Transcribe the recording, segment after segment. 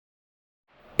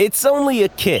It's only a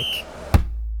kick,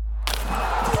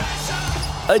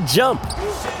 a jump,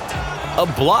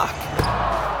 a block.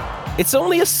 It's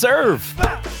only a serve.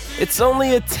 It's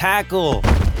only a tackle,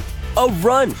 a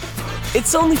run.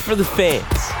 It's only for the fans.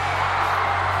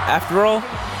 After all,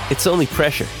 it's only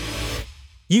pressure.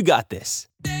 You got this.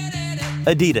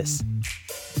 Adidas.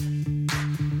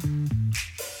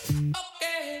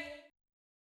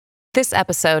 This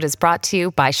episode is brought to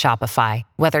you by Shopify.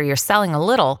 Whether you're selling a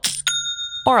little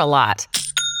or a lot,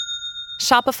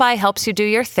 Shopify helps you do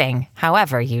your thing,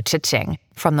 however you cha-ching.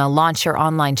 From the launch your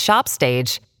online shop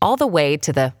stage, all the way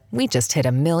to the we just hit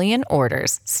 1 million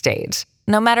orders stage.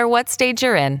 No matter what stage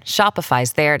you're in,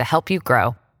 Shopify's there to help you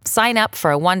grow. Sign up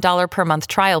for a $1 per month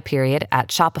trial period at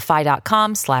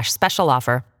shopify.com/special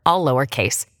offer, all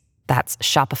lowercase. That's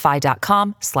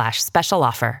shopify.com/special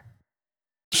offer.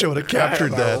 Should have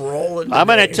captured that. I'm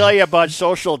going to tell you about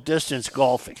social distance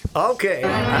golfing. Okay,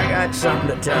 I got something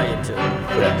to tell you, too.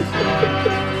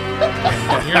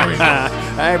 Here we go.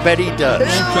 I bet he does.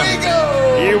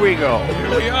 Here we go. Here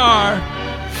we are.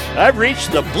 I've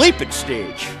reached the bleeping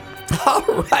stage. All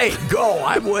right, go.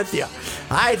 I'm with you.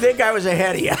 I think I was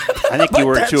ahead of you. I think you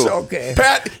were that's too. Okay.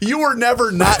 Pat, you were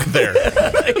never not there.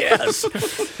 Yes.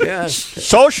 Yes.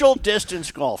 Social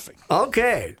distance golfing.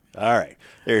 Okay. All right.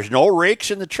 There's no rakes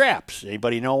in the traps.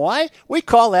 Anybody know why? We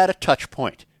call that a touch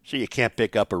point. So you can't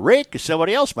pick up a rake because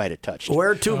somebody else might have touched it. Where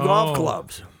are 2 golf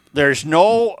clubs? There's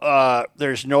no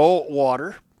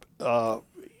water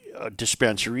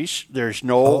dispensaries. There's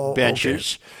no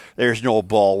benches. Okay. There's no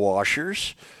ball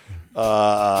washers.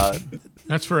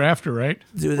 That's for after, right?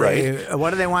 Do they? What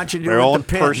do they want you to do Their with own the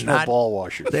pin? personal ball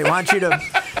washers. They want you to.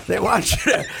 They want you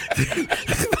to.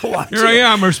 Here I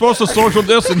am. We're supposed to social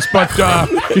distance, but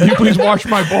can you please wash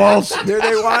my balls? Do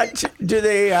they want? Do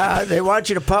they? They want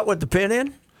you to putt with the pin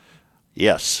in?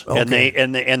 Yes, Okay.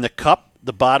 and the cup,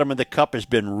 the bottom of the cup has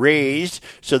been raised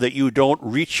so that you don't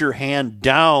reach your hand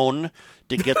down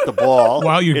to get the ball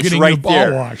While you're it's getting right your ball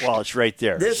there. washed. Well, it's right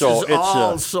there. This so is it's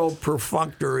all so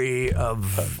perfunctory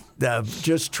of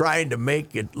just trying to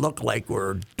make it look like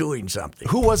we're doing something.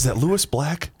 Who was that? Lewis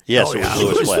Black? yes, Oh, it yeah.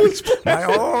 was Lewis Black. My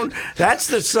own. That's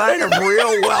the sign of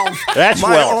real wealth. That's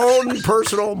my wealth. own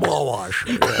personal ball wash.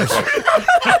 Yes.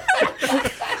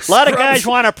 A lot of guys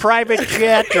want a private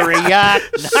jet or a yacht.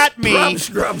 Not me.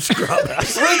 Scrub.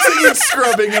 Rinsing and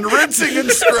scrubbing and rinsing and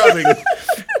scrubbing.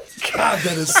 God,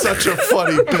 that is such a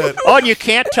funny bit. Oh, and you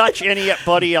can't touch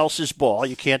anybody else's ball.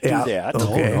 You can't do Yeah. that.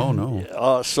 Okay.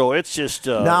 No. So it's just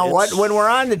Now, it's- when we're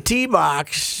on the tee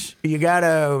box, you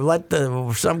gotta let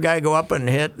some guy go up and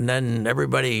hit, and then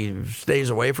everybody stays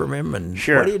away from him. And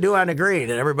Sure. what do you do on the green?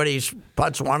 And everybody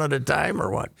putts one at a time, or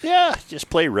what? Yeah, just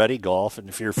play ready golf, and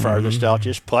if you're farthest out,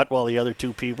 just putt while the other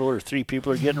 2 people or 3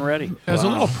 people are getting ready. As a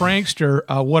little prankster,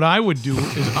 what I would do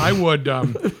is I would,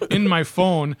 in my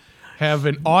phone, have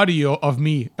an audio of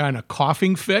me on a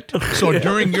coughing fit. So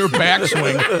during your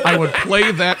backswing, I would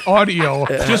play that audio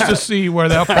just to see where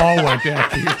that ball went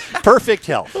after you. Perfect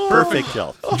health. Perfect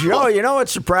health. Joe, you know what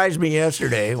surprised me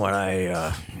yesterday when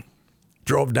I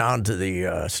drove down to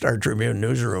the Star Tribune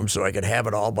newsroom so I could have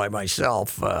it all by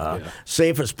myself.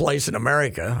 Safest place in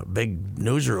America, big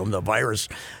newsroom, the virus.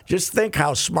 Just think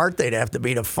how smart they'd have to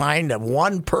be to find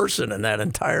one person in that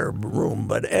entire room.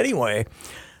 But anyway,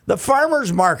 the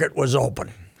farmer's market was open.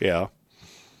 Yeah.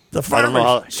 The I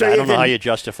farmers. don't know how you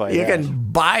justify You that. can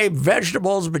buy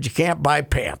vegetables, but you can't buy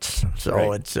pants. So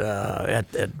Right. it's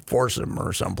at Forsum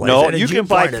or someplace. No, And you as can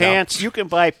buy pointed out- pants. You can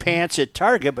buy pants at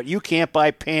Target, but you can't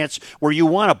buy pants where you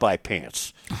want to buy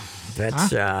pants.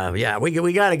 That's yeah.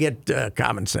 We got to get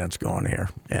common sense going here,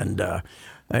 and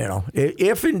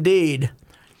if indeed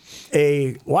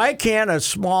why can't a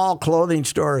small clothing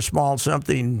store, a small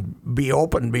something, be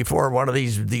open before one of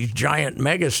these giant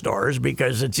mega stores?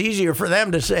 Because it's easier for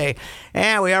them to say,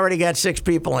 we already got 6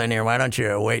 people in here. Why don't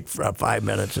you wait for 5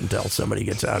 minutes until somebody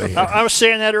gets out of here? I was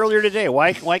saying that earlier today.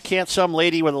 Why can't some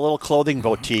lady with a little clothing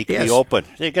boutique Yes. be open?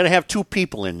 They're going to have 2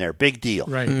 people in there. Big deal.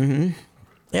 Right. Mm-hmm.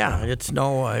 Yeah, it's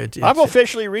no. It's, I've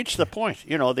officially reached the point.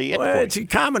 The end well, point.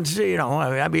 it's common.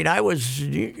 I mean, I was.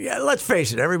 Let's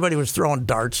face it. Everybody was throwing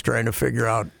darts, trying to figure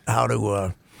out how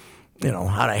to,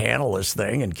 how to handle this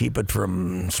thing and keep it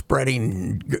from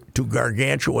spreading to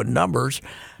gargantuan numbers.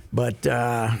 But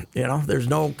there's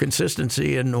no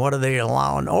consistency in what are they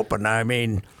allowing open. I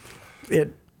mean,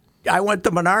 I went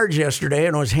to Menards yesterday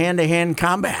and it was hand-to-hand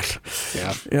combat.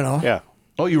 Yeah. Yeah.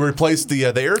 Oh, you replaced the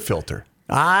air filter.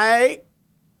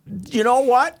 You know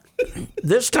what?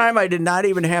 this time I did not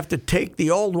even have to take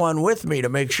the old one with me to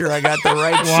make sure I got the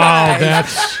right Wow, size.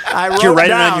 that's I Did you write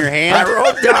it on down, your hand? I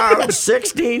wrote down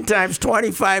 16 times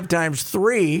 25 times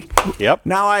 3. Yep.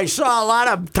 Now, I saw a lot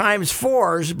of times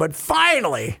 4s, but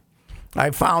finally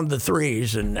I found the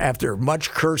 3s. And after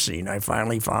much cursing, I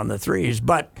finally found the 3s.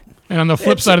 But, and on the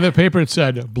flip side of the paper it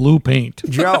said blue paint.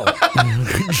 Joe,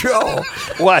 Joe,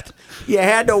 What? you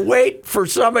had to wait for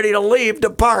somebody to leave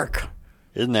the park.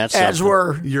 Isn't that something? As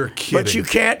we're, You're kidding. but you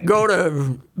can't go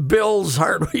to Bill's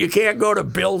You can't go to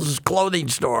Bill's clothing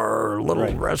store or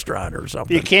little restaurant or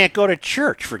something. You can't go to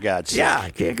church, for God's sake. Yeah, I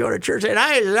can't go to church. And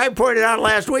as I pointed out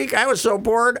last week, I was so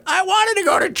bored, I wanted to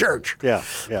go to church. Yeah.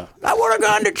 I would have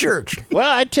gone to church. Well,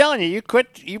 I'm telling you,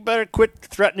 you better quit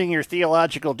threatening your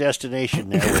theological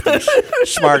destination there with these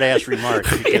smart-ass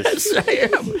remarks. Because Yes, I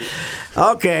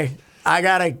am. Okay,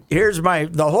 here's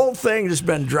the whole thing has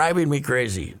been driving me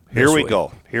crazy. Here this we week.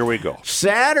 go. Here we go.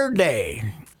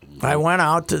 Saturday, I went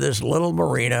out to this little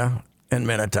marina in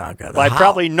Minnetonka. Well, I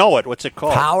probably know it. What's it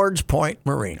called? Howard's Point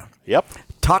Marina. Yep.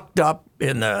 Tucked up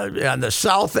on the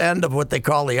south end of what they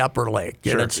call the Upper Lake.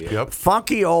 Sure. And it's Yep.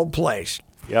 funky old place.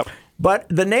 Yep. But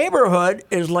the neighborhood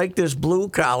is like this blue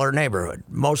collar neighborhood.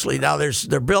 Mostly now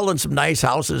they're building some nice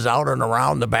houses out and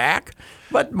around the back,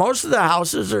 but most of the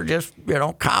houses are just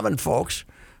common folks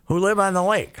who live on the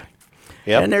lake.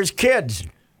 Yep. And there's kids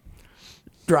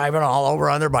driving all over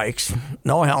on their bikes,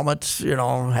 no helmets,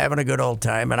 having a good old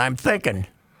time. And I'm thinking,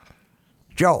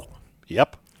 Joe,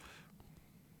 Yep.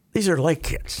 these are lake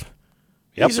kids.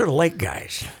 Yep. These are lake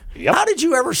guys. Yep. How did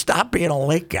you ever stop being a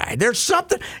lake guy? There's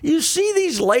something. You see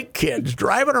these lake kids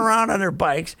driving around on their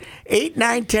bikes, 8,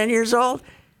 9, 10 years old.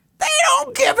 They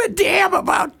don't give a damn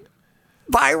about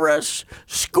virus,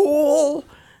 school,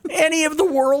 any of the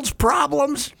world's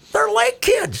problems. They're lake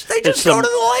kids. They just go to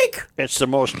the lake. It's the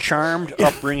most charmed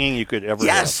upbringing you could ever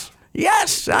Yes. have.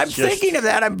 Yes. I'm just- thinking of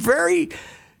that. I'm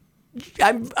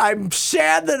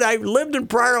sad that I lived in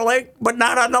Prior Lake, but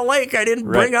not on the lake. I didn't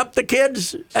bring Right. up the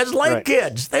kids as lake Right.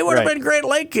 kids. They would have Right. been great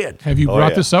lake kids. Have you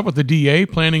brought yeah. this up with the DA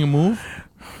planning a move?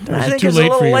 Or is I it think too it's a late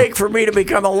for little you? late for me to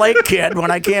become a lake kid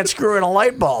when I can't screw in a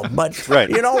light bulb. But Right.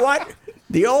 you know what?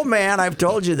 The old man, I've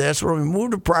told you this, when we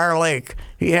moved to Prior Lake,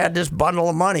 he had this bundle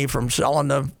of money from selling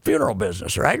the funeral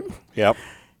business, right? Yep.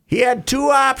 He had two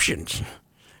options.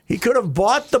 He could have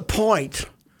bought the point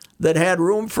that had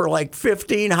room for like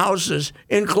 15 houses,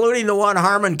 including the one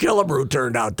Harmon Killebrew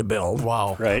turned out to build.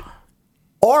 Wow. Right.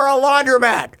 Or a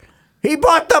laundromat. He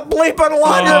bought the bleeping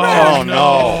laundromat. Oh,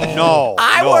 no.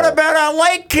 I no. would have been a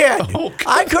lake kid.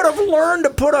 I could have learned to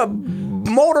put a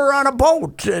motor on a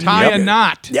boat. And Tie a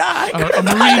knot. Yeah. A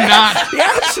marine knot.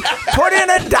 Yes. Put in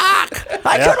a dock.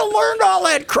 I could have learned all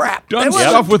that crap. Done It was-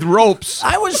 stuff with ropes.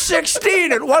 I was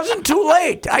 16. It wasn't too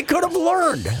late. I could have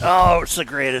learned. Oh, it's the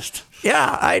greatest.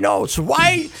 Yeah, I know. So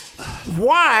why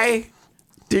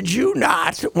did you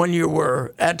not, when you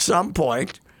were at some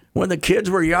point, when the kids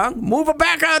were young, move it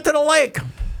back out to the lake?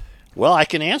 Well, I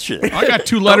can answer that. I got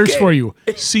two letters Okay. for you.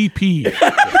 CP.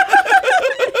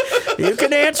 You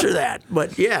can answer that,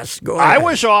 but yes, go I ahead.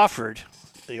 was offered,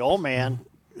 the old man,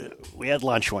 we had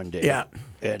lunch one day. Yeah.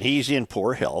 And he's in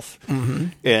poor health. Mm-hmm.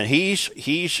 And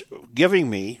he's giving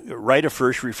me right of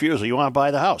first refusal. You want to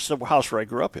buy the house where I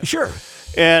grew up in. Sure.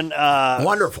 And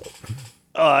Wonderful.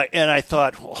 and I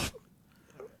thought, well,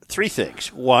 three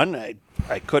things. One,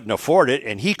 I couldn't afford it,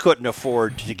 and he couldn't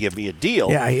afford to give me a deal.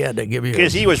 Yeah, he had to give you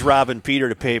Because he was robbing Peter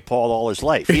to pay Paul all his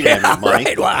life. He didn't have any money.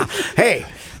 Right. Wow. Hey.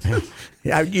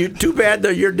 Yeah, too bad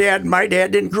that your dad and my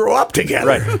dad didn't grow up together.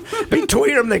 Right.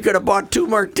 Between them, they could have bought 2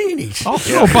 martinis. I'll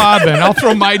throw Bob in. I'll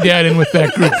throw my dad in with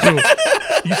that group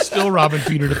too. He's still robbing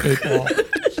Peter to pay Paul.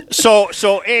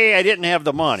 So A, I didn't have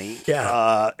the money.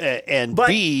 Yeah. And But,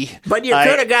 B, but you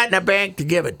could have gotten a bank to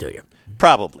give it to you.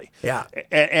 probably. Yeah.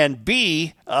 And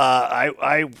B,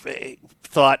 I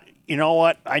thought, you know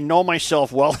what? I know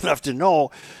myself well enough to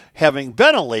know, having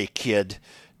been a lake kid,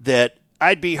 that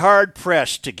I'd be hard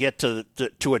pressed to get to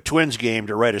a Twins game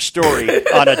to write a story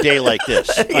on a day like this.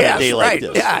 Yes, a day right. like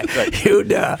this.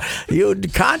 Yeah. Right.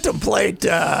 You'd contemplate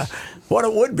what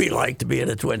it would be like to be in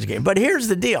a Twins game. But here's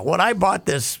the deal: when I bought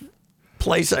this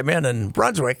place I'm in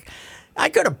Brunswick, I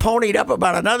could have ponied up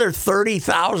about another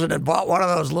 $30,000 and bought one of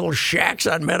those little shacks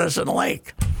on Medicine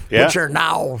Lake, Yeah. which are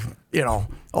now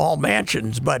all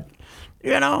mansions. But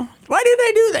why did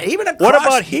I do that? Even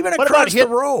across the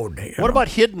road. What about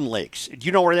Hidden Lakes? Do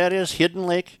you know where that is? Hidden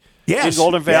Lake? Yes, In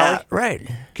Golden Valley? Yeah, right.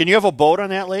 Can you have a boat on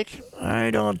that lake?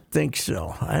 I don't think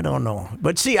so. I don't know.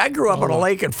 But see, I grew up on a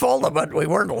lake in Fulda, but we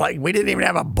didn't even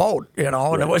have a boat, and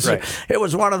it was right.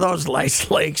 one of those nice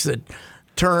lakes that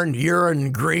turned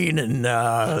urine green and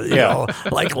you know,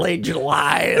 like late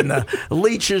July, and the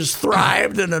leeches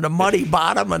thrived and then a muddy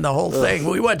bottom and the whole thing.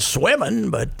 We went swimming,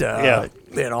 but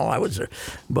you know, I was,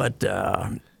 but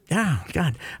yeah,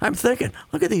 God, I'm thinking,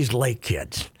 look at these lake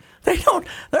kids.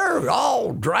 They're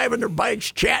all driving their bikes,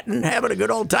 chatting, having a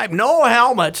good old time. No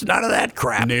helmets, none of that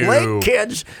crap. No. Lake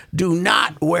kids do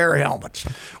not wear helmets.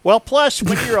 Well, plus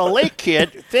when you're a lake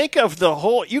kid, think of the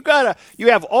whole. You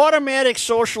have automatic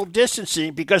social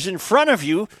distancing because in front of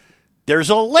you there's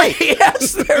a lake.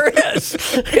 Yes, there is.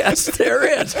 Yes,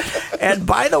 there is. And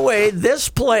by the way, this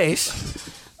place,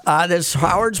 this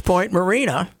Howard's Point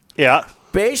Marina,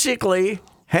 basically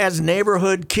has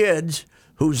neighborhood kids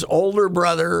whose older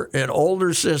brother and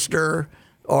older sister,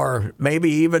 or maybe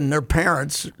even their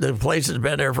parents, the place has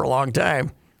been there for a long time,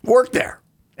 work there.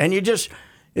 And you just,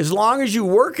 as long as you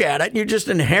work at it, you just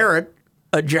inherit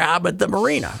a job at the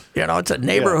marina. You know, it's a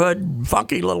neighborhood,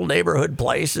 funky little neighborhood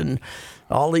place, and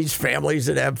all these families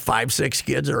that have 5, 6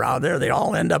 kids around there, they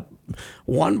all end up,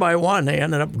 one by one, they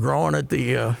ended up growing at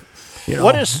the, you know.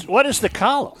 What is the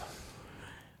column?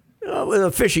 With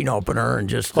a fishing opener and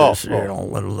just this, you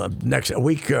know, next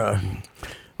week.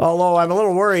 Although I'm a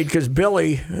little worried because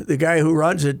Billy, the guy who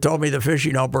runs it, told me the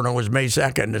fishing opener was May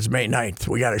 2nd. It's May 9th.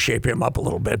 We got to shape him up a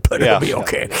little bit, but it'll be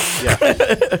okay. Yeah. But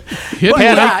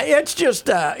it's just,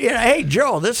 you know, hey,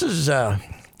 Joe, this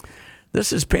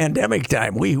is pandemic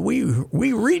time. We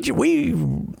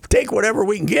take whatever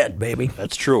we can get, baby.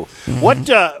 That's true. What?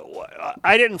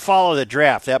 I didn't follow the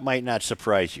draft. That might not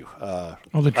surprise you. Well,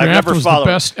 the draft was the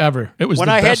best ever. It was when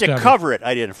the I had best to ever. cover it.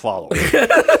 I didn't follow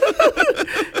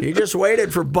it. You just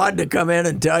waited for Bud to come in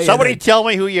and tell you. Somebody tell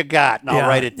me who you got, and I'll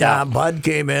write it down. Bud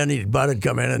came in. Bud had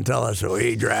come in and tell us who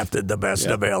he drafted the best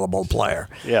available player.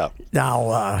 Yeah.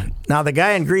 Now the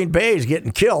guy in Green Bay is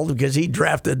getting killed because he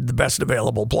drafted the best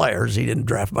available players. He didn't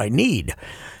draft by need.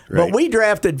 Right. But we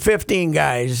drafted 15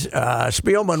 guys.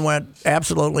 Spielman went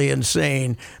absolutely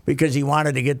insane because he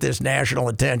wanted to get this national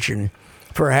attention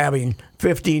for having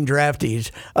 15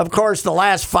 draftees. Of course, the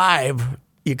last 5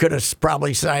 you could have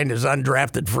probably signed as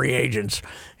undrafted free agents.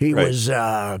 He was,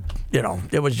 you know,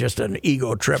 it was just an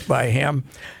ego trip by him.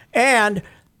 And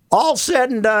all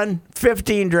said and done,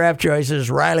 15 draft choices.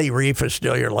 Riley Reif is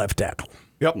still your left tackle.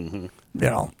 Yep. You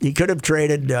know, he could have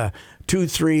traded 2,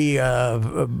 3,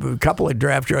 a couple of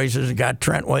draft choices and got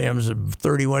Trent Williams, a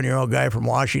 31-year-old guy from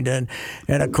Washington.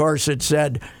 And, of course, it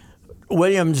said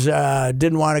Williams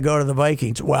didn't want to go to the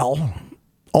Vikings. Well,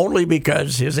 only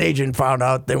because his agent found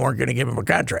out they weren't going to give him a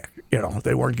contract. You know,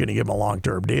 they weren't going to give him a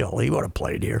long-term deal. He would have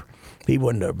played here. He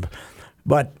wouldn't have.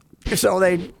 But so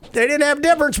they didn't have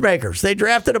difference makers. They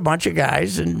drafted a bunch of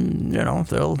guys, and, you know,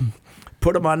 they'll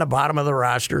put them on the bottom of the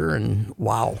roster, and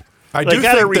wow. They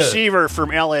got a receiver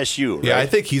from LSU, right? Yeah, I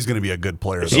think he's going to be a good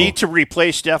player. Is he to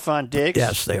replace Stephon Diggs?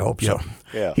 Yes, they hope so.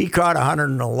 Yeah. He caught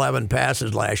 111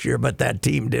 passes last year, but that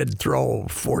team did throw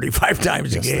 45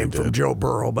 times a game from Joe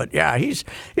Burrow. But I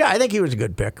think he was a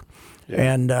good pick.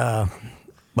 Yeah. And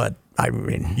but I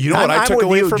mean, you know what I took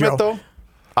away from it though?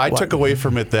 I What? took away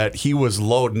from it that he was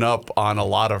loading up on a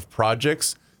lot of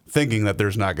projects, thinking that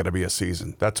there's not going to be a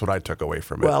season. That's what I took away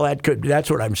from it. Well, that's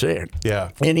what I'm saying.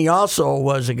 Yeah. And he also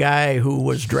was a guy who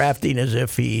was drafting as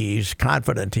if he's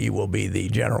confident he will be the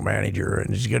general manager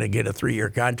and he's going to get a 3-year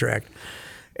contract.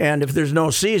 And if there's no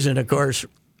season, of course,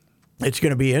 it's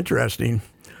going to be interesting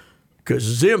because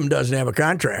Zim doesn't have a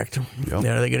contract. Yep. You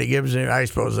know, they're going to give Zim, I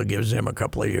suppose they'll give Zim a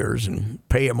couple of years and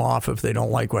pay him off if they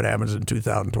don't like what happens in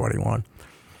 2021.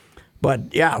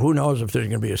 But, yeah, who knows if there's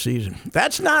going to be a season.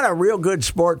 That's not a real good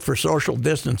sport for social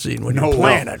distancing when you're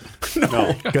playing it.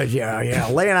 No. Because,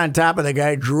 laying on top of the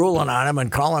guy, drooling on him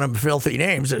and calling him filthy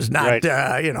names is not,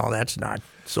 that's not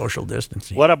social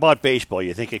distancing. What about baseball?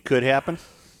 You think it could happen?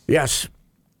 Yes.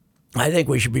 I think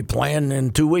we should be playing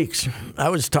in 2 weeks. I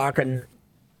was talking,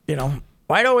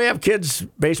 why don't we have kids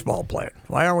baseball playing?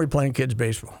 Why aren't we playing kids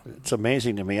baseball? It's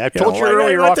amazing to me. I told you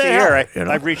earlier off the air,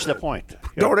 I've reached the point.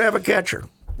 Don't have a catcher.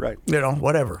 Right.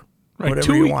 Whatever. Right.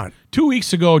 Whatever you want. 2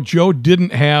 weeks ago, Joe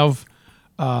didn't have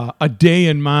a day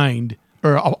in mind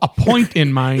or a point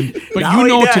in mind, but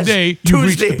now today you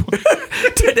reached Tuesday. the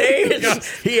point. Today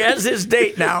he has his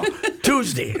date now.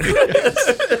 Tuesday.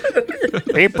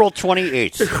 April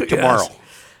 28th, tomorrow. Yes.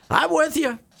 I'm with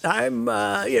you. I'm,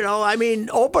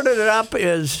 opening it up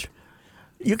is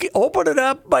you can open it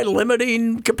up by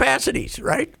limiting capacities,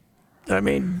 right? I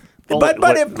mean, but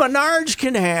if Menards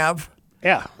can have.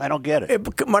 Yeah, I don't get it. If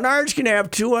Menards can have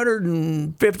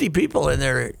 250 people in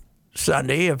there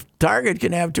Sunday, if Target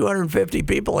can have 250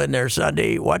 people in there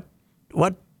Sunday, what's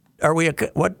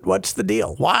the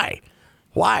deal? Why?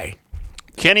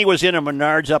 Kenny was in a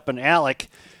Menards up in Alec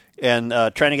and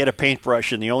trying to get a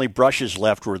paintbrush, and the only brushes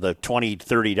left were the $20,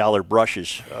 $30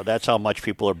 brushes. That's how much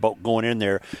people are going in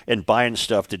there and buying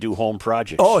stuff to do home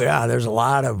projects. Oh yeah, there's a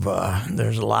lot of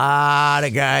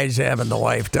guys having the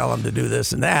wife tell them to do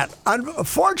this and that.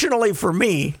 Unfortunately for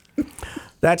me,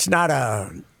 that's not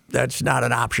an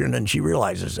option, and she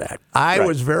realizes that. I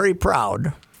was very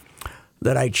proud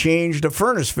that I changed a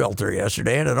furnace filter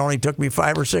yesterday, and it only took me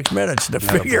 5 or 6 minutes to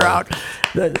figure out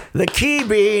the key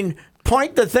being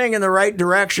point the thing in the right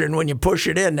direction when you push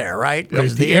it in there, right?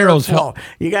 Because the arrows help.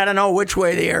 You got to know which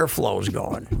way the airflow is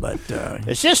going. But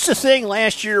is this the thing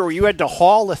last year where you had to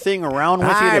haul the thing around with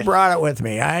you? I brought it with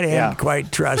me. I didn't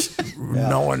quite trust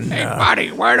knowing. Hey,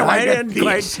 buddy, where do I get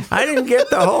these? I didn't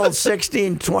get the whole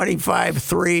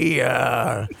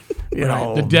 16-25-3.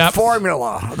 The depth.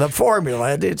 The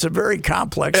formula. It's a very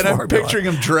complex And formula. I'm picturing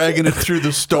him dragging it through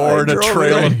the store in a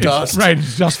trail of dust. Right,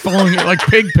 it's just following it like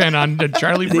Pigpen on the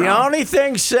Charlie Brown. The only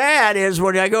thing sad is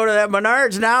when I go to that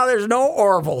Menards now, there's no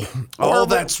Orville.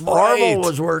 That's right. Orville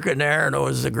was working there, and it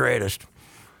was the greatest.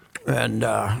 And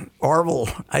Orville,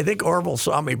 I think Orville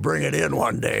saw me bring it in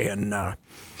one day, and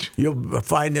you'll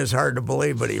find this hard to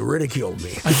believe, but he ridiculed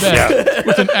me. I bet.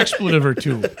 With an expletive or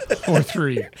 2 or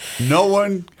 3. No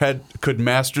one could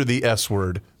master the S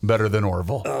word better than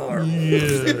Orville.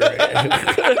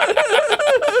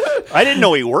 I didn't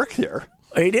know he worked there.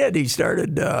 He did. He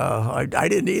started. I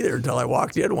didn't either until I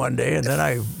walked in one day, and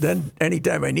then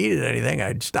anytime I needed anything,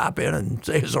 I'd stop in and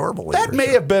say his Orville. That may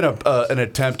have been an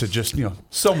attempt to just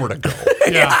somewhere to go.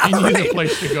 Yeah, he needed a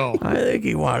place to go. I think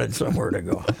he wanted somewhere to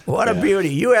go. What a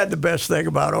beauty! You had the best thing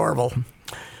about Orville.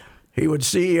 He would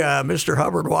see Mr.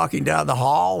 Hubbard walking down the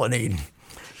hall, and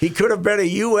he could have been a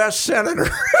U.S. senator.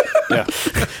 Yeah.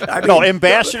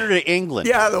 Ambassador to England.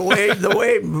 Yeah, the way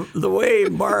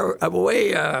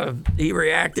he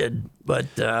reacted, but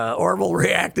Orville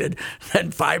reacted.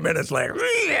 Then 5 minutes later,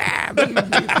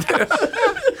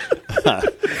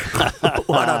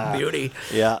 what a beauty!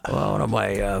 Yeah, well, one of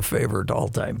my favorite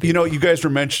all-time people. You guys were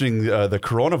mentioning the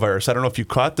coronavirus. I don't know if you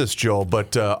caught this, Joe,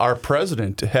 but our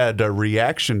president had a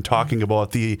reaction talking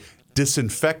about the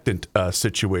disinfectant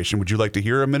situation. Would you like to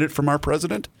hear a minute from our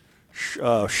president?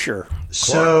 Sure.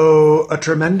 So a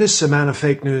tremendous amount of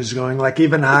fake news going, like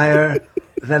even higher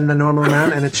than the normal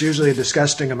amount, and it's usually a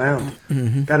disgusting amount,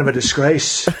 kind of a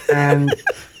disgrace. And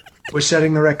we're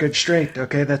setting the record straight,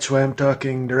 okay? That's why I'm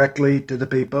talking directly to the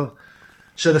people.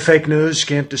 So the fake news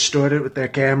can't distort it with their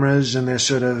cameras and their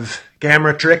sort of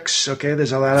camera tricks, okay?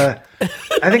 There's a lot of...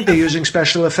 I think they're using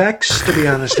special effects, to be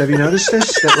honest. Have you noticed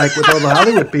this? That like with all the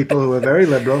Hollywood people who are very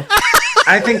liberal,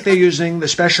 I think they're using the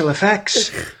special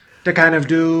effects to kind of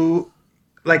do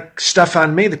like stuff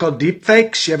on me. They're called deep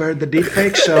fakes. You ever heard the deep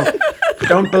fakes? So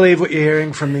don't believe what you're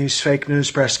hearing from these fake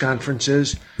news press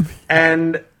conferences.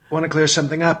 And want to clear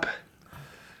something up.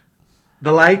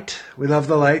 The light, we love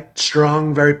the light,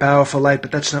 strong, very powerful light,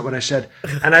 but that's not what I said.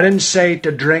 And I didn't say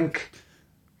to drink,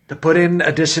 to put in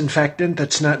a disinfectant.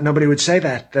 That's not, nobody would say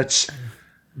that. That's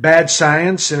bad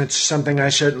science, and it's something I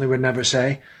certainly would never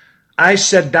say. I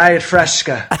said Diet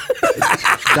Fresca.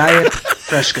 Diet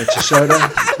Fresca. It's a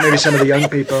soda. Maybe some of the young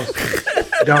people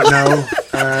don't know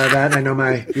that. I know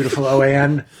my beautiful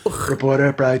OAN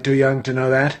reporter, probably too young to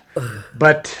know that.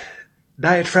 But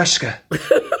Diet Fresca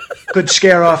could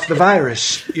scare off the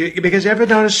virus. Because you ever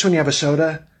notice when you have a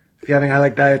soda, if you're having, I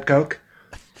like Diet Coke,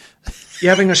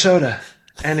 you're having a soda,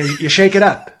 and you shake it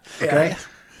up, okay? Yeah.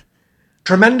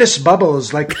 Tremendous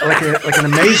bubbles, like an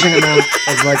amazing amount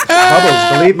of like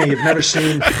bubbles. Believe me, you've never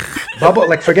seen bubble.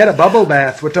 Like forget a bubble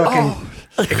bath. We're talking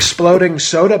exploding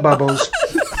soda bubbles.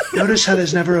 Notice how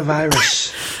there's never a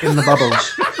virus in the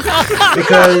bubbles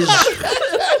because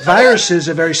viruses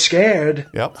are very scared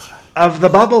of the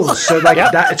bubbles. So like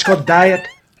it's called Diet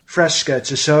Fresca.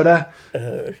 It's a soda.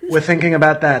 We're thinking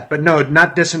about that, but no,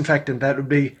 not disinfectant. That would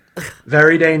be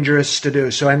very dangerous to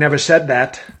do. So I never said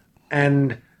that,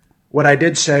 and what I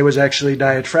did say was actually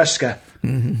Diet Fresca.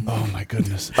 Mm-hmm. Oh my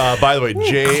goodness! By the way,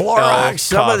 Clorox.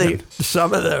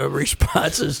 Some of the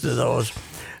responses to those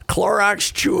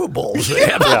Clorox chewables. They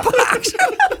have a box.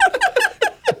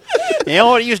 You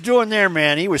know what he was doing there,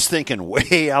 man? He was thinking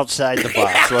way outside the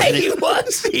box, wasn't he?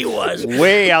 He was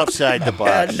way outside the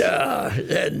box.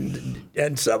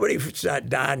 And somebody said,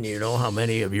 Don, you know how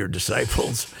many of your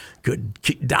disciples could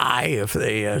die if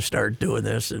they start doing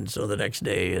this? And so the next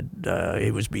day,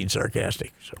 he was being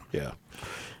sarcastic. So yeah,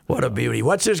 what a beauty!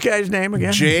 What's this guy's name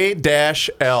again?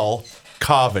 J-L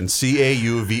Cauvin,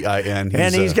 Cauvin.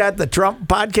 And he's got the Trump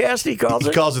podcast, he calls it?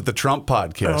 He calls it the Trump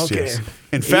podcast, Okay. yes.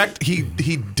 In fact, he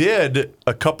did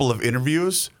a couple of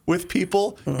interviews with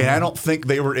people, and I don't think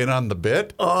they were in on the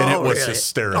bit, and it was really?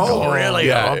 hysterical. Oh, really?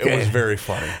 Yeah, Okay. it was very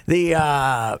funny.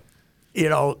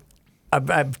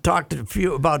 I've talked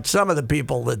about some of the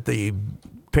people that the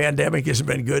pandemic has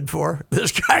been good for.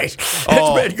 This guy, it's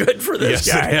been good for this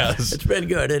yes, guy. it has. It's been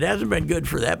good. It hasn't been good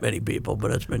for that many people,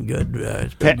 but it's been good.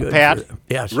 It's been good. Pat,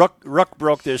 Yes. Rook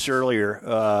broke this earlier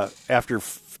after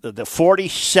the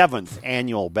 47th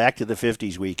annual Back to the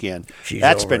 50s weekend. She's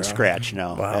That's over, been huh? scratched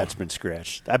now. Wow. That's been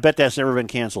scratched. I bet that's never been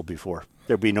canceled before.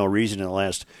 There'd be no reason in the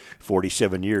last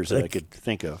 47 years that I could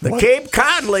think of. The Cape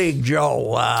Cod League,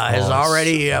 Joe, has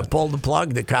already pulled the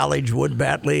plug. The College Wood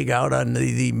Bat League out on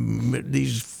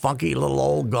these funky little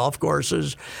old golf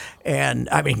courses,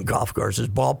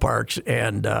 ballparks,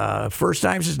 and first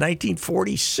time since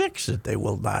 1946 that they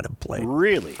will not have played.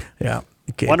 Really? Yeah.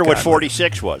 Cape Wonder what Cod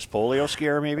 46 was. Polio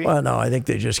scare, maybe? Well, no, I think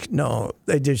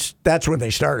that's when they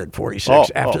started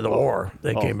 46 after the oh, war.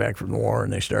 They came back from the war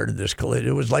and they started this college.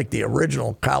 It was like the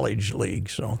original college league.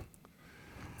 So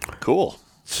Cool.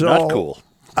 So Not cool.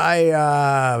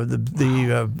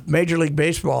 The Major League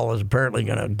Baseball is apparently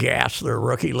going to gas their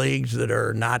rookie leagues that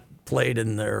are not played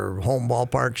in their home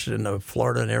ballparks in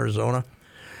Florida and Arizona.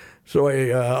 So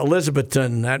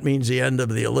Elizabethton, that means the end of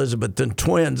the Elizabethton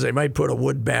Twins. They might put a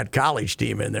Wood Bat College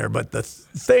team in there, but the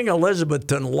thing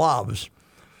Elizabethton loves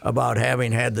about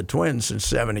having had the Twins since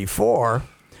 '74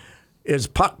 is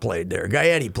Puck played there,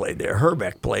 Gaetti played there,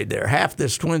 Herbeck played there. Half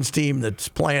this Twins team that's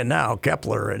playing now,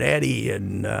 Kepler and Eddie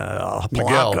and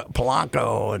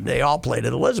Polanco, and they all played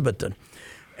at Elizabethton.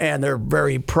 And they're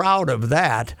very proud of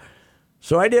that.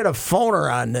 So I did a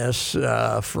phoner on this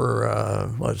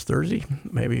for, Thursday?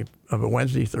 Maybe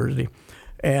Wednesday, Thursday.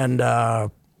 And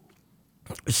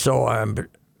so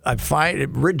I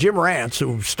find Jim Rance,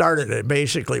 who started it,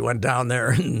 basically went down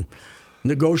there and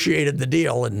negotiated the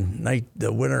deal in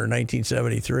the winter of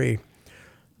 1973.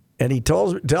 And he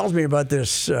tells me about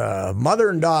this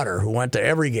mother and daughter who went to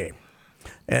every game.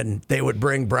 And they would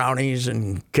bring brownies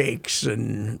and cakes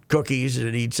and cookies.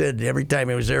 And he said every time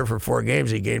he was there for 4 games,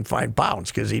 he gained 5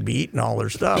 pounds because he'd be eating all their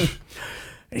stuff.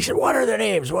 And he said, "What are their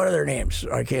names? What are their names?"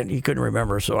 He couldn't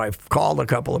remember. So I called a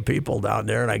couple of people down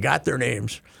there and I got their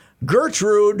names.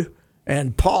 Gertrude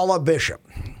and Paula Bishop.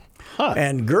 Huh.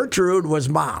 And Gertrude was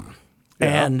mom.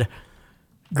 Yeah. And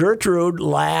Gertrude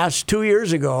 2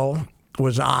 years ago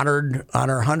was honored on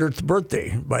her 100th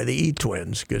birthday by the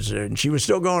E-Twins because she was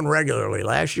still going regularly.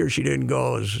 Last year she didn't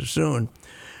go as soon.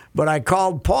 But I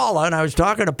called Paula, and I was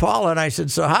talking to Paula, and I said,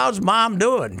 "So how's Mom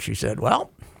doing?" She said, "Well,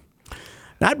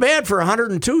 not bad for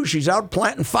 102. She's out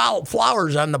planting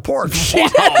flowers on the porch."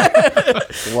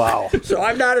 Wow. So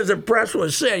I'm not as impressed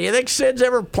with Sid. You think Sid's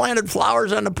ever planted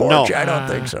flowers on the porch? No. I don't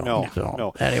think so.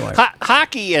 No. Anyway.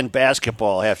 Hockey and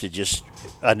basketball have to just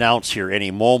announce here any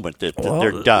moment that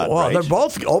they're done, Well, right? they're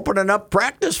both opening up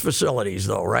practice facilities,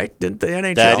 though, right? Didn't the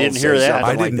NHL I didn't hear say that. something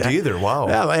I like didn't that? either. Wow.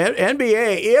 Yeah,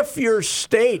 NBA, if your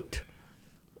state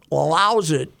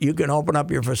allows it, you can open up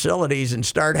your facilities and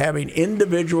start having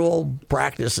individual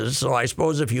practices. So I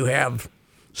suppose if you have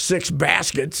 6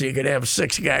 baskets, you could have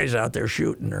 6 guys out there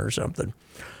shooting or something.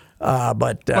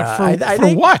 But I for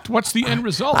think, what? What's the end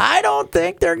result? I don't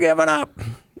think they're giving up.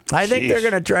 I think they're Jeez.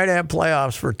 going to try to have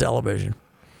playoffs for television.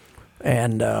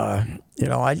 And,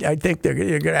 I think they're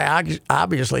going to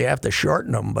obviously have to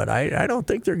shorten them, but I don't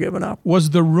think they're giving up.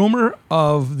 Was the rumor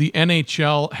of the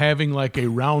NHL having like a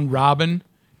round robin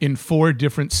in 4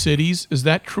 different cities, is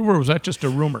that true, or was that just a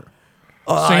rumor?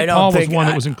 St. Paul was one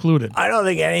that was included. I don't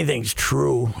think anything's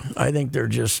true. I think they're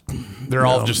just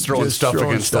all just throwing stuff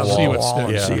against the See wall. what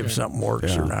and sticks. see if something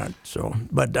works or not. So,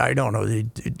 but I don't know.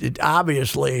 It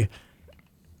obviously.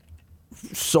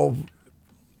 So,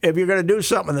 if you're going to do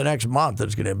something the next month,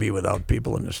 it's going to be without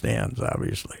people in the stands,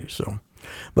 obviously. So,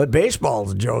 but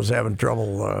baseball, Joe's having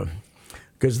trouble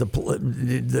because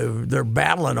they're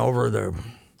battling over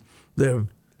the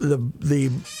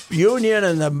union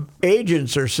and the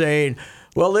agents are saying,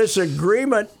 well, this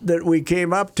agreement that we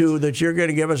came up to that you're going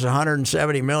to give us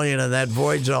 $170 million and that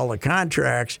voids all the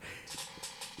contracts.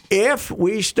 If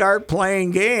we start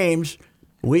playing games,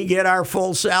 we get our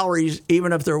full salaries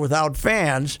even if they're without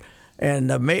fans. And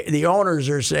the owners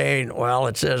are saying, well,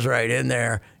 it says right in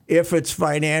there, if it's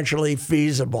financially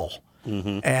feasible.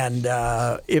 Mm-hmm.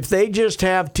 And if they just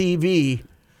have TV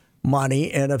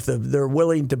money and if they're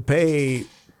willing to pay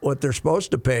what they're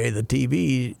supposed to pay, the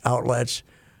TV outlets,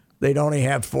 they'd only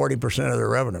have 40% of their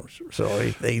revenues.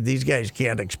 So these guys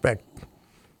can't expect,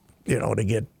 to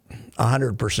get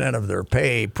 100% of their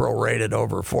pay prorated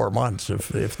over 4 months if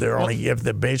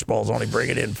the baseball's only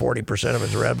bringing in 40% of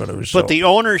its revenues. But the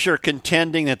owners are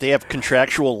contending that they have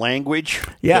contractual language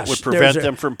that would prevent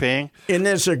them from paying? In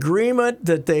this agreement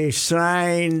that they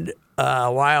signed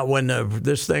when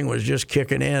this thing was just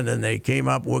kicking in, and they came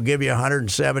up, we'll give you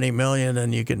 $170 million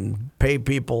and you can pay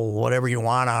people whatever you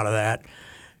want out of that.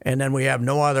 And then we have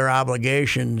no other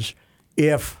obligations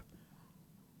if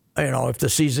the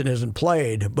season isn't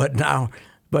played. But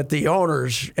the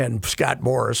owners and Scott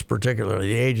Boras, particularly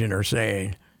the agent, are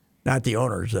saying, not the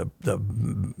owners,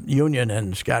 the union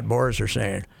and Scott Boras are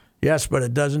saying, yes, but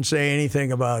it doesn't say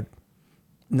anything about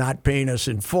not paying us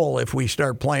in full if we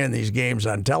start playing these games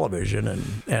on television.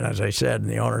 And as I said,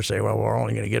 the owners say, well, we're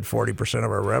only going to get 40%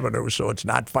 of our revenue, so it's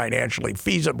not financially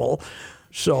feasible.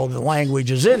 So the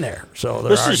language is in there. So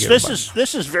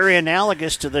this is very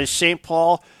analogous to the St.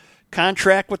 Paul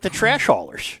contract with the trash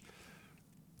haulers,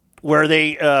 where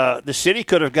the city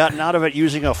could have gotten out of it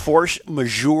using a force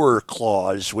majeure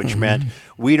clause, which meant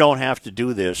we don't have to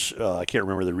do this. I can't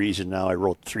remember the reason now. I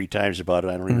wrote 3 times about it.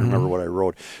 I don't even remember what I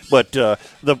wrote. But the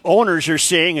owners are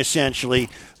saying essentially,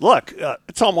 look,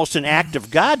 it's almost an act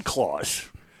of God clause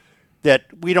that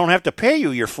we don't have to pay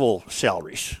you your full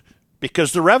salaries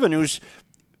because the revenues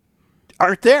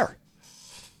aren't there.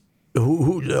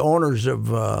 Who the owners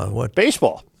of what?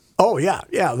 Baseball. Oh, yeah,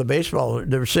 the baseball.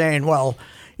 They're saying, well,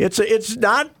 it's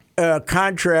not a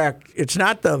contract. It's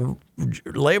not the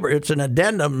labor. It's an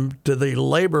addendum to the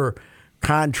labor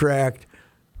contract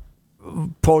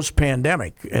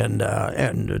post-pandemic, and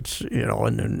it's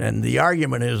and the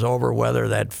argument is over whether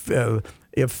that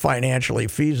if financially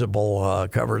feasible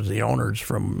covers the owners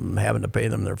from having to pay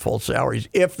them their full salaries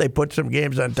if they put some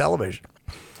games on television.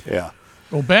 Yeah.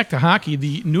 Well, back to hockey.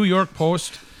 The New York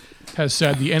Post has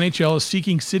said the NHL is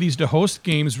seeking cities to host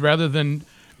games rather than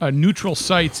neutral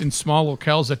sites in small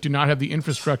locales that do not have the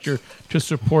infrastructure to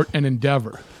support an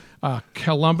endeavor.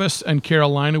 Columbus and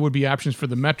Carolina would be options for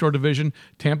the Metro Division,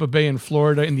 Tampa Bay and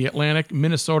Florida in the Atlantic,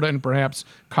 Minnesota and perhaps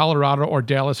Colorado or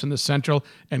Dallas in the Central,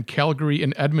 and Calgary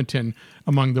and Edmonton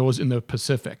among those in the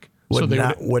Pacific.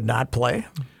 Would not play?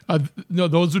 No,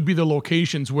 those would be the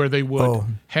locations where they would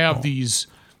have these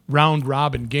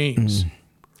round-robin games.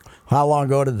 How long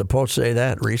ago did the Post say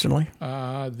that? Recently?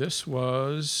 This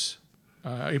was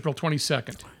April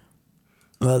 22nd.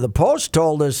 The Post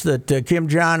told us that Kim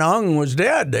Jong-un was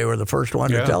dead. They were the first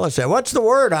one to tell us that. What's the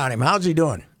word on him? How's he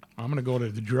doing? I'm going to go to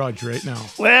the Drudge right now.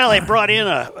 Well, they brought in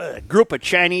a group of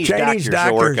Chinese doctors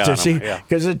to work on to see, him.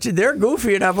 because they're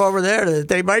goofy enough over there that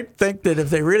they might think that if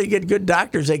they really get good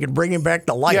doctors, they can bring him back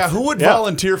to life. Yeah, who would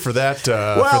volunteer for that?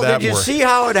 Did you see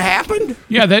how it happened?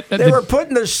 Yeah, they were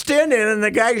putting the stent in, and the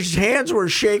guy's hands were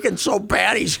shaking so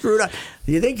bad he screwed up.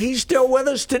 Do you think he's still with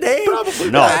us today? Probably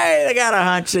no. I got a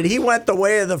hunch that he went the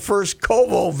way of the first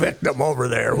Kovo victim over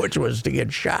there, which was to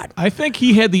get shot. I think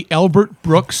he had the Albert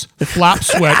Brooks flop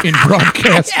sweat in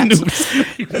broadcast news.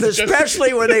 And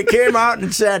especially when they came out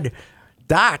and said,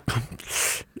 Doc,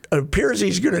 it appears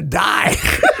he's going to die.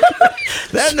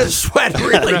 Then the sweat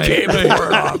really came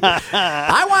pouring off.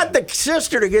 I want the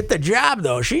sister to get the job,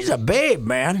 though. She's a babe,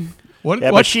 man.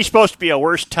 But she's supposed to be a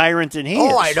worse tyrant than he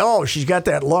is. Oh, I know. She's got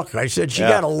that look. I said she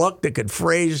got a look that could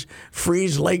freeze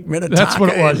Lake Minnetonka That's what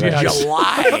it was, in yes.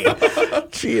 July.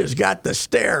 She has got the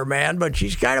stare, man, but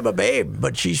she's kind of a babe.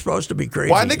 But she's supposed to be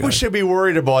crazy. Well, I think we should be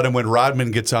worried about him when Rodman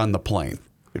gets on the plane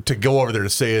to go over there to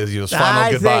say his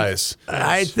final goodbyes.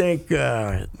 I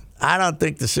don't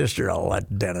think the sister will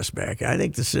let Dennis back. I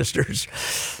think the sister's,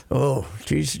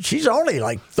 she's only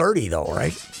like 30 though,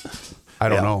 right? I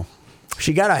don't know.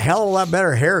 She got a hell of a lot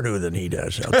better hairdo than he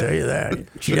does. I'll tell you that.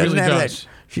 She doesn't have that.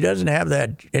 She doesn't have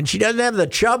that, and she doesn't have the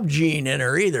chub gene in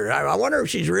her either. I wonder if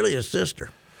she's really a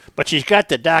sister. But she's got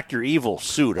the Dr. Evil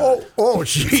suit on. Oh,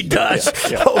 she does.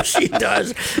 Oh, she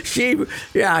does. She'd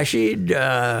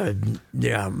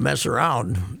mess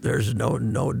around. There's no.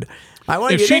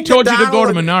 If she told you to go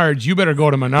to Menards, you better go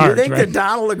to Menards. You think right? that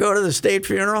Donald would go to the state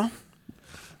funeral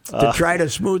to try to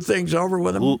smooth things over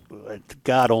with him?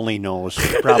 God only knows.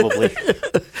 Probably.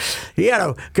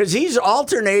 Because he's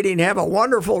alternating, have a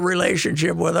wonderful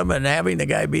relationship with him, and having the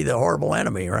guy be the horrible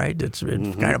enemy. Right? It's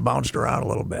kind of bounced around a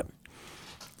little bit.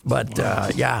 But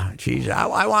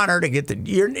I want her to get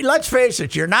let's face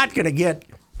it, you're not going to get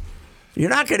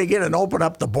an open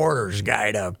up the borders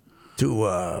guy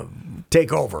to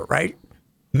take over, right?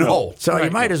 No. So you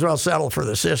might as well settle for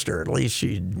the sister. At least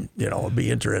she'd, it'd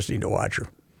be interesting to watch her.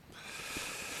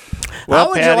 Well,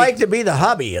 how would you like to be the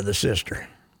hubby of the sister?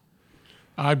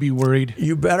 I'd be worried.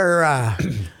 You better,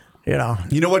 You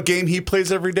know what game he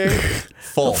plays every day?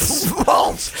 False.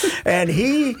 False. And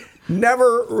he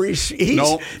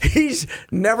he's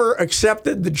never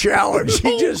accepted the challenge.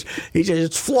 He just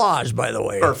it's flaws, by the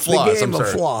way. Or flaws, the game I'm of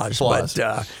sorry. flaws.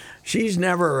 But she's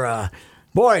never.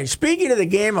 Boy, speaking of the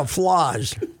game of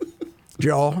flaws,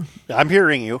 Joe, I'm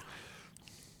hearing you.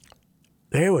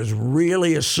 there was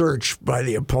really a search by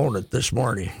the opponent this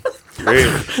morning.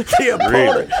 Really?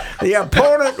 The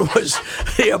opponent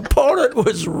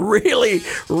was really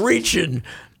reaching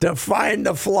to find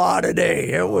the flaw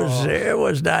today. It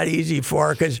was not easy for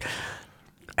her because,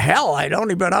 hell, I'd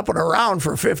only been up and around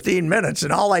for 15 minutes,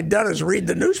 and all I'd done is read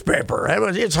the newspaper.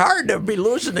 It's hard to be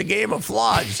losing the game of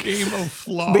flaws. Game of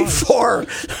flaws. Before,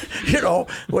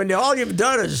 when all you've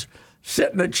done is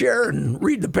sit in a chair and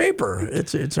read the paper.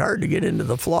 It's hard to get into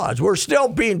the flaws. We're still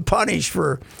being punished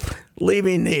for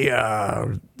leaving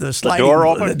the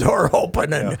door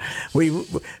open, and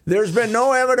there's been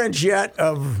no evidence yet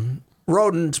of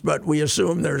rodents, but we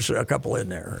assume there's a couple in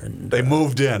there. And They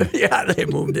moved in. yeah, they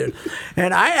moved in,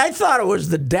 and I thought it was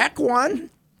the deck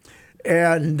one.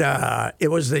 And it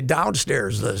was the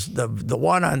downstairs, the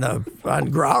one on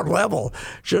ground level.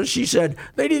 So she said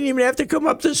they didn't even have to come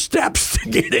up the steps to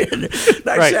get in. And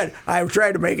I said I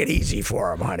tried to make it easy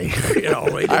for them, honey.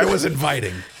 I was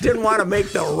inviting. Didn't want to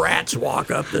make the rats walk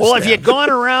up the Well, steps. have you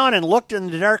gone around and looked in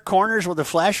the dark corners with a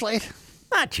flashlight?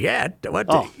 Not yet.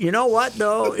 You know what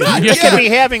though? You could be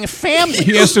having a family.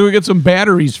 He has to get some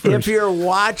batteries If first.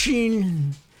 you're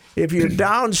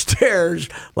downstairs,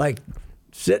 like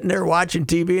sitting there watching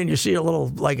TV and you see a little,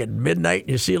 like at midnight,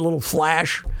 you see a little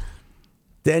flash,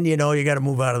 then you know you got to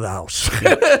move out of the house.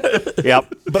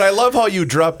 Yep. But I love how you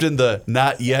dropped in the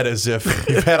not yet as if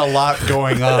you've had a lot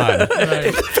going on.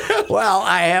 Well,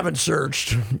 I haven't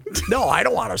searched. No, I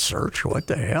don't want to search. What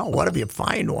the hell? What if you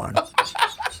find one?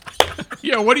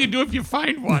 Yeah, what do you do if you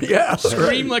find one? Yeah,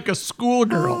 Scream like a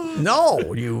schoolgirl.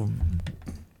 No, you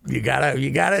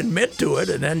gotta admit to it,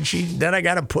 and then I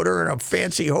gotta put her in a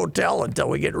fancy hotel until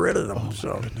we get rid of them.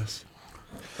 Goodness.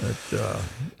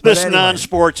 This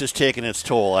non-sports is taking its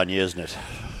toll on you, isn't it?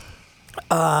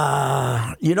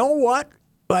 You know what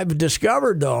I've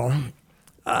discovered though?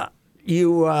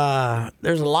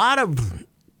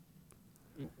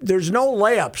 There's no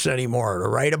layups anymore to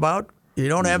write about. You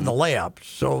don't have the layups,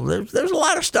 so there's a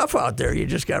lot of stuff out there. You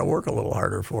just got to work a little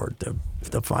harder for it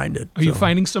to find it. Are you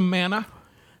finding some manna?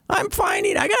 I'm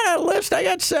finding. I got a list. I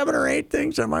got 7 or 8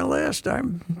 things on my list.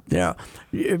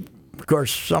 Of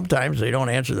course, sometimes they don't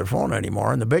answer their phone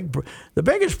anymore. And the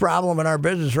biggest problem in our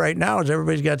business right now is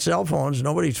everybody's got cell phones.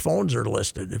 Nobody's phones are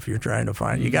listed. If you're trying to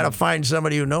find, you got to find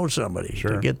somebody who knows somebody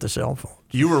to get the cell phone.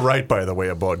 You were right, by the way,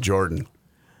 about Jordan.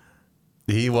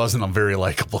 He wasn't a very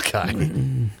likable guy.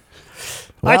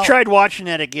 Well, I tried watching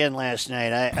that again last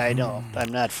night.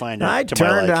 I'm not finding it. I to my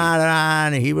turned liking. on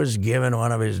and on. He was giving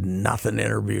one of his nothing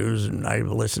interviews, and I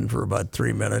listened for about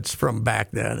 3 minutes from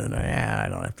back then. And I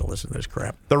don't have to listen to this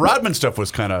crap. The Rodman stuff was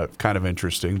kind of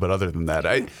interesting, but other than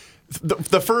that,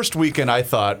 the first weekend I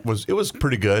thought it was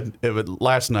pretty good.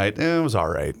 Last night it was all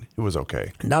right. It was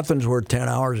okay. Nothing's worth 10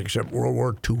 hours except World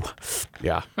War II.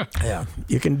 Yeah. Yeah,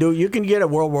 you can get a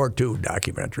World War II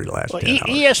documentary last 10 hours.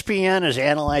 ESPN is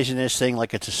analyzing this thing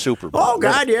like it's a Super Bowl. Oh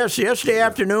God, yes! Yesterday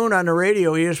afternoon on the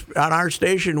radio, on our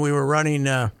station, we were running.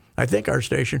 I think our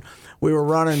station, we were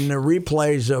running the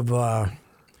replays of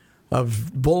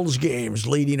Bulls games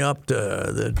leading up to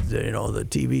the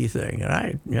TV thing,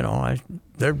 and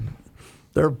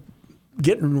they're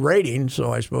getting ratings,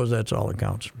 so I suppose that's all that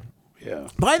counts. Yeah.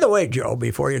 By the way, Joe,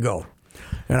 before you go,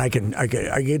 and I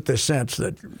get the sense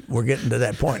that we're getting to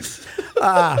that point.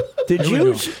 Did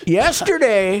you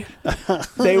yesterday?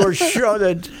 They were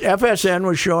that FSN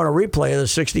was showing a replay of the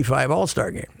 '65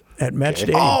 All-Star game at Met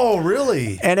Stadium. Oh,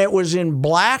 really? And it was in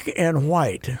black and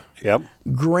white. Yep.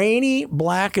 Grainy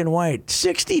black and white.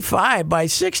 65 by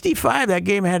 65. That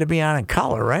game had to be on in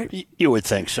color, right? You would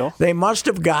think so. They must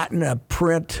have gotten a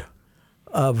print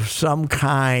of some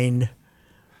kind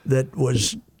that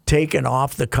was taken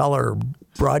off the color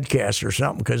broadcast or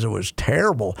something because it was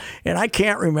terrible. And I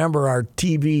can't remember our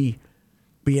TV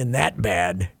being that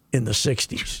bad in the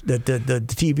 60s, the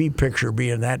TV picture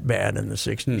being that bad in the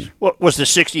 60s. What was the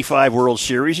 '65 World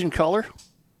Series in color?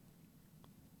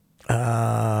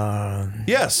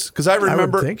 Yes, because I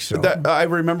remember. would think so. I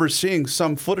remember seeing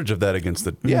some footage of that against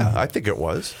the. Yeah, I think it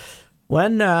was.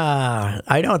 When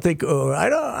I don't think I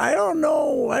don't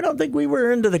know. I don't think we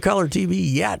were into the color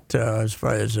TV yet as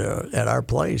far as at our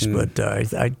place. But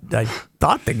I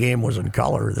thought the game was in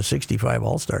color, the '65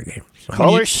 All-Star game. So.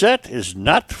 Color set is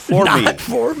not for me. Not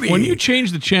for me. When you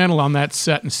changed the channel on that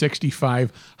set in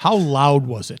 '65, how loud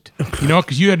was it?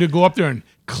 Because you had to go up there and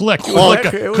click. It was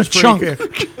like It a was chunk.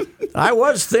 pretty good. I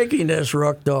was thinking this,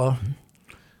 Rook, though.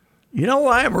 You know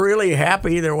why I'm really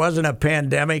happy there wasn't a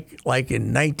pandemic like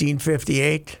in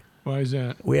 1958? Why is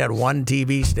that? We had one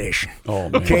TV station. Oh,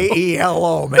 man.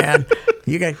 KELO, man.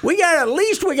 At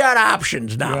least we got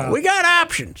options now. Yeah. We got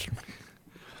options.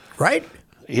 Right?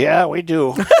 Yeah, we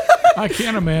do. I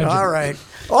can't imagine. All right.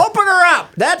 Open her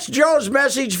up. That's Joe's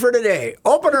message for today.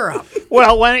 Open her up.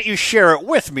 Well, why don't you share it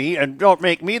with me and don't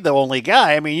make me the only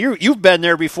guy? I mean, you've been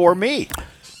there before me.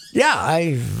 Yeah,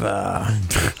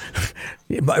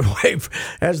 my wife,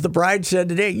 as the bride said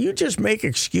today, you just make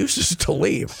excuses to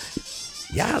leave.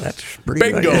 Yeah, that's pretty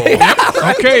Bingo. good. Yeah,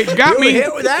 right. Okay, got You me.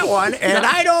 hit with that one, and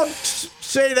I don't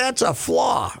say that's a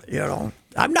flaw.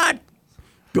 I'm not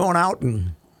going out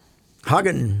and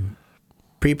hugging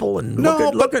people and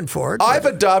looking for it. I've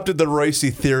adopted the Royce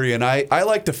theory, and I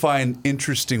like to find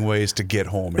interesting ways to get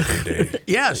home every day.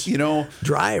 Yes,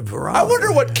 drive around. I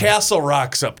wonder what Castle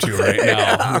Rock's up to right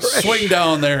now. Swing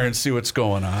down there and see what's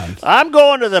going on. I'm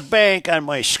going to the bank on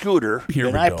my scooter, Here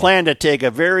and we I go. plan to take a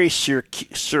very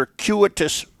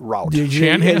circuitous route. Did you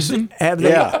Chanhassen?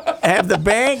 have the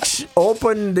banks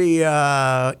opened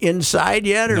the inside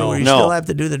yet, or do we No. still have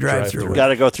to do the drive-through? Got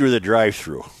to go through the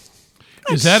drive-through.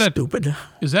 Is that Stupid.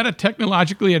 Is that a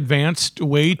technologically advanced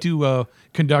way to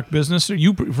conduct business? Or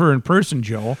you prefer in person,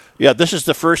 Joe? Yeah, this is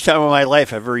the first time in my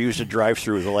life I've ever used a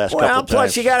drive-through the last Well, couple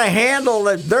plus times. you got to handle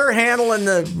it. They're handling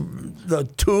the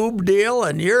tube deal,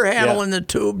 and you're handling the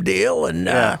tube deal, and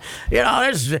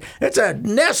it's a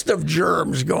nest of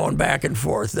germs going back and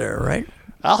forth there, right?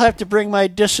 I'll have to bring my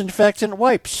disinfectant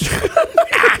wipes.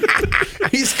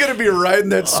 He's going to be riding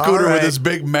that scooter right. with his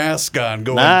big mask on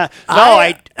going. I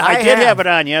did have- have it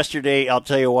on yesterday. I'll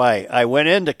tell you why. I went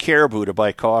into Caribou to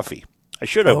buy coffee. I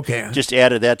should have just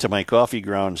added that to my coffee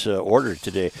grounds order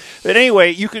today. But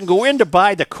anyway, you can go in to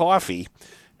buy the coffee,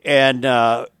 and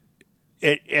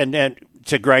then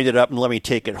to grind it up and let me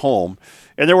take it home.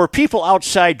 And there were people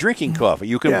outside drinking coffee.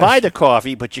 You can buy the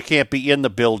coffee, but you can't be in the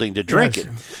building to drink it.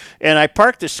 And I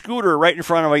parked the scooter right in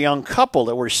front of a young couple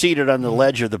that were seated on the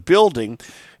ledge of the building.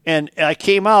 And I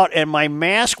came out, and my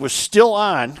mask was still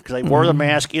on because I wore the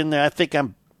mask in there. I think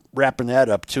I'm wrapping that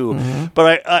up too.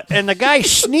 But and the guy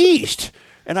sneezed.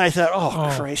 And I thought,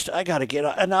 oh, Christ, I got to get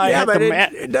out. And I had but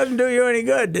the it doesn't do you any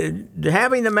good.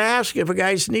 Having the mask, if a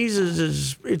guy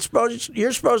sneezes,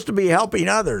 you're supposed to be helping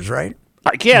others, right?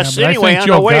 I guess. Yeah, but I Anyway, think on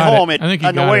Joe the way got it. home, I think he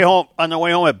on the got way it. home,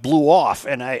 it blew off,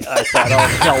 and I thought,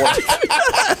 oh,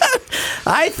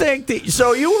 I think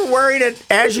so. You were wearing it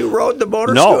as you rode the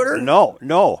motor no, scooter? no.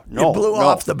 It blew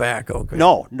off the back. Okay.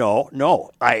 No.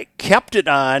 I kept it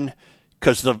on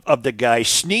because of the guy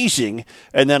sneezing,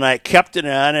 and then I kept it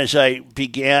on as I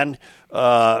began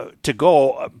to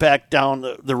go back down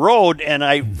the road, and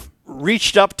I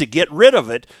reached up to get rid of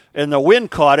it, and the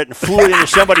wind caught it and flew it into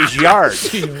somebody's yard.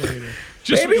 See you later.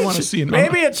 Just what you want to see.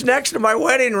 Maybe it's next to my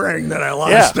wedding ring that I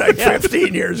lost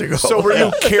 15 years ago. So were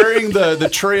you carrying the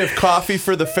tray of coffee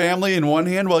for the family in one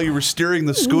hand while you were steering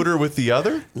the scooter with the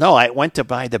other? No, I went to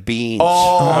buy the beans.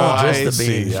 just the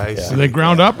beans. I see. Are they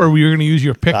ground up, or were you going to use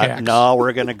your pickaxe? No,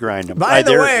 we're going to grind them. By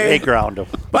the way- they ground them.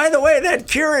 By the way, that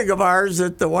Keurig of ours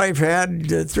that the wife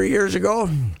had 3 years ago,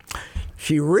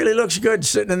 she really looks good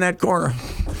sitting in that corner.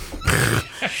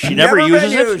 She never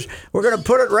uses been it? used. We're going to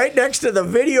put it right next to the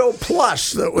Video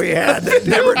Plus that we had that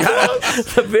never got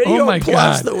the Video Oh, my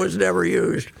Plus God. that was never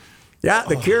used. Yeah,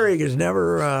 the Keurig is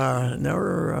never.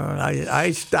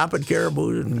 I stop at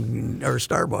Caribou or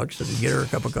Starbucks to get her a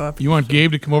cup of coffee. You want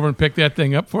Gabe to come over and pick that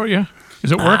thing up for you?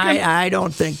 Is it working? I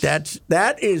don't think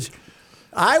that is.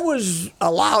 I was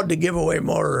allowed to give away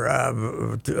more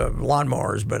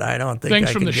lawnmowers, but I don't think Things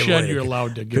I from can the give shed away you're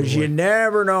allowed to give because you away.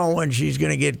 never know when she's going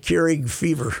to get Keurig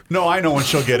fever. No, I know when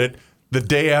she'll get it. The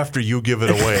day after you give it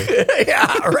away.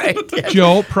 Yeah, right.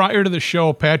 Joe, prior to the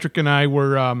show, Patrick and I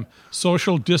were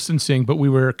social distancing, but we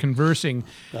were conversing,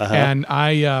 and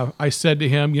I said to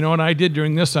him, you know what I did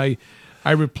during this? I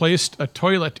replaced a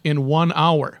toilet in 1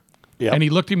 hour. Yep. And he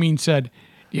looked at me and said,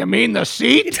 you mean the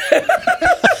seat?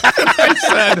 I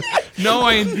said,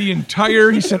 no, the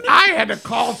entire, he said, I had to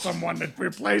call someone to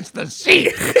replace the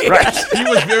seat. Right. He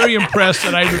was very impressed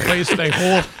that I replaced a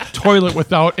whole toilet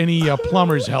without any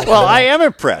plumber's help. Well, I am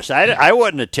impressed. I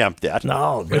wouldn't attempt that.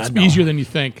 No, God, It's no. easier than you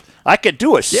think. I could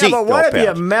do a seat. Yeah, but what though, if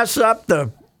Pat. you mess up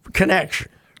the connection?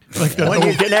 Like the, When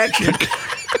you connection.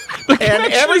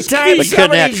 And every is time key.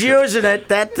 somebody's connection. using it,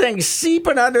 that thing's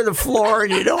seeping under the floor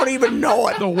and you don't even know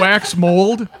it. the wax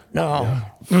mold. No.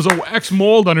 There's a wax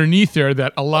mold underneath there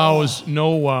that allows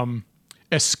no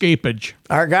escapage.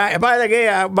 Our guy, by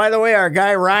the way, our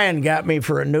guy Ryan got me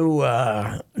for a new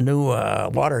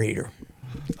water heater.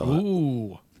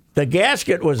 Ooh. The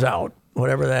gasket was out,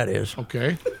 whatever that is.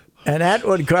 Okay. And that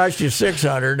would cost you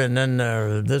 $600, and then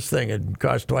this thing would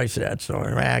cost twice that. So,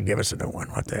 give us a new one.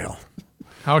 What the hell?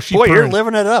 How's she? Boy, you're purring?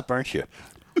 living it up, aren't you?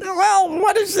 Well,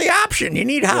 what is the option? You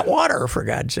need hot water, for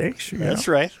God's sakes. That's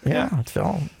right. Yeah.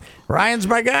 So Ryan's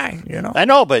my guy. I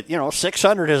know, but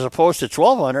 600 as opposed to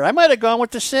 1,200. I might have gone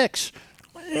with the 6.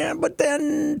 Yeah, but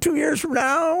then 2 years from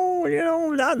now,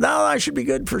 now I should be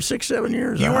good for 6-7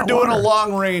 years. You were doing a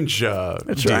long range.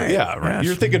 That's deal. right. Yeah, right. Yes.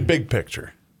 You're thinking big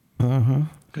picture.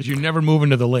 Because you never move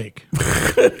into the lake.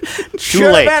 Should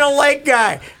have late. been a lake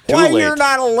guy. Too Why late. you're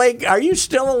not a lake? Are you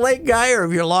still a lake guy, or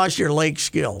have you lost your lake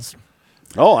skills?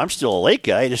 Oh, I'm still a lake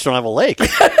guy. I just don't have a lake.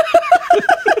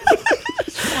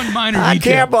 One minor I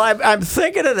detail. can't believe I'm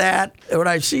thinking of that when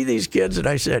I see these kids, and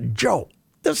I said, Joe,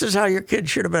 this is how your kid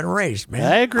should have been raised, man.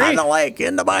 I agree. On the lake,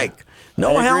 in the bike, no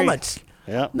I agree. helmets.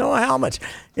 Yeah. No helmets.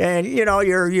 And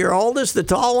your oldest, the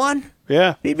tall one.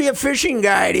 Yeah. He'd be a fishing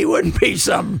guide. He wouldn't be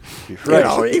some,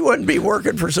 Right. he wouldn't be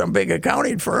working for some big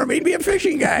accounting firm. He'd be a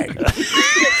fishing guide.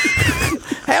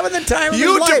 Having the time of his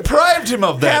You life. deprived him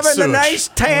of that. Having the Such. nice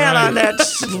tan on that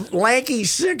lanky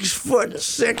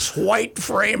 6'6" white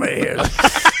frame of his.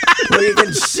 Where you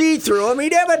can see through him.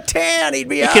 He'd have a tan. He'd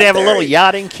be You out could have a there. little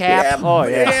yachting cap.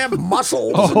 He'd have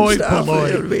muscles Oh, and stuff. boy.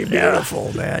 It would be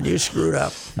beautiful, man. You screwed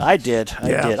up. I did.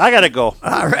 Yeah. I got to go.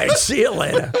 All right. See you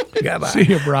later. Goodbye. See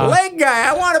you, bro. Lake guy.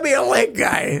 I want to be a lake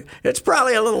guy. It's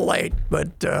probably a little late, but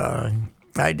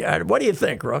what do you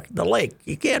think, Rook? The lake.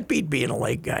 You can't beat being a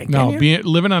lake guy, can No, you?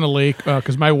 living on a lake,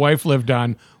 because my wife lived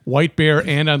on White Bear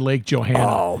and on Lake Johanna.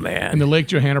 Oh, man. And the Lake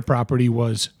Johanna property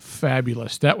was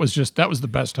fabulous. That was the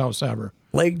best house ever.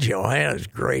 Lake Johanna's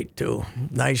great, too.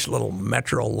 Nice little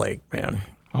metro lake, man.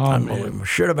 Oh, Unbelievable. man.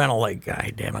 Should have been a lake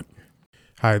guy, damn it.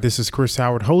 Hi, this is Chris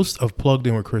Howard, host of Plugged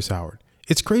In with Chris Howard.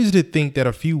 It's crazy to think that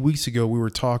a few weeks ago we were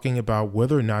talking about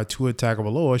whether or not Tua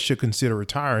Tagovailoa should consider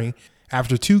retiring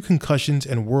after 2 concussions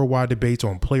and worldwide debates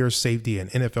on player safety and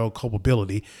NFL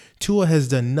culpability. Tua has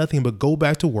done nothing but go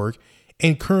back to work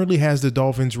and currently has the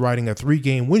Dolphins riding a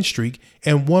 3-game win streak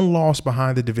and 1 loss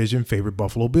behind the division favorite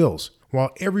Buffalo Bills.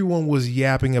 While everyone was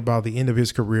yapping about the end of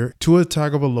his career, Tua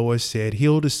Tagovailoa said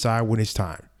he'll decide when it's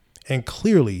time. And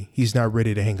clearly, he's not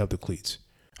ready to hang up the cleats.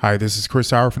 Hi, this is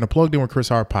Chris Howard from the Plugged In with Chris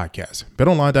Howard podcast.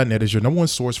 BetOnline.net is your #1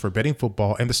 source for betting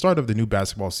football and the start of the new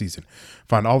basketball season.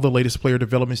 Find all the latest player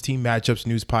developments, team matchups,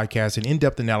 news, podcasts, and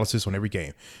in-depth analysis on every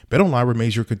game. BetOnline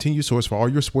remains your continued source for all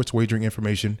your sports wagering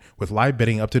information with live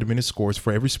betting, up-to-the-minute scores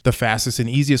for the fastest and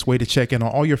easiest way to check in on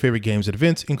all your favorite games and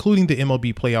events, including the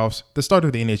MLB playoffs, the start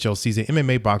of the NHL season,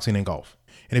 MMA, boxing, and golf.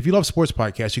 And if you love sports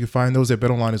podcasts, you can find those at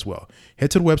BetOnline as well. Head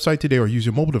to the website today or use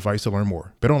your mobile device to learn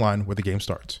more. BetOnline, where the game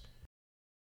starts.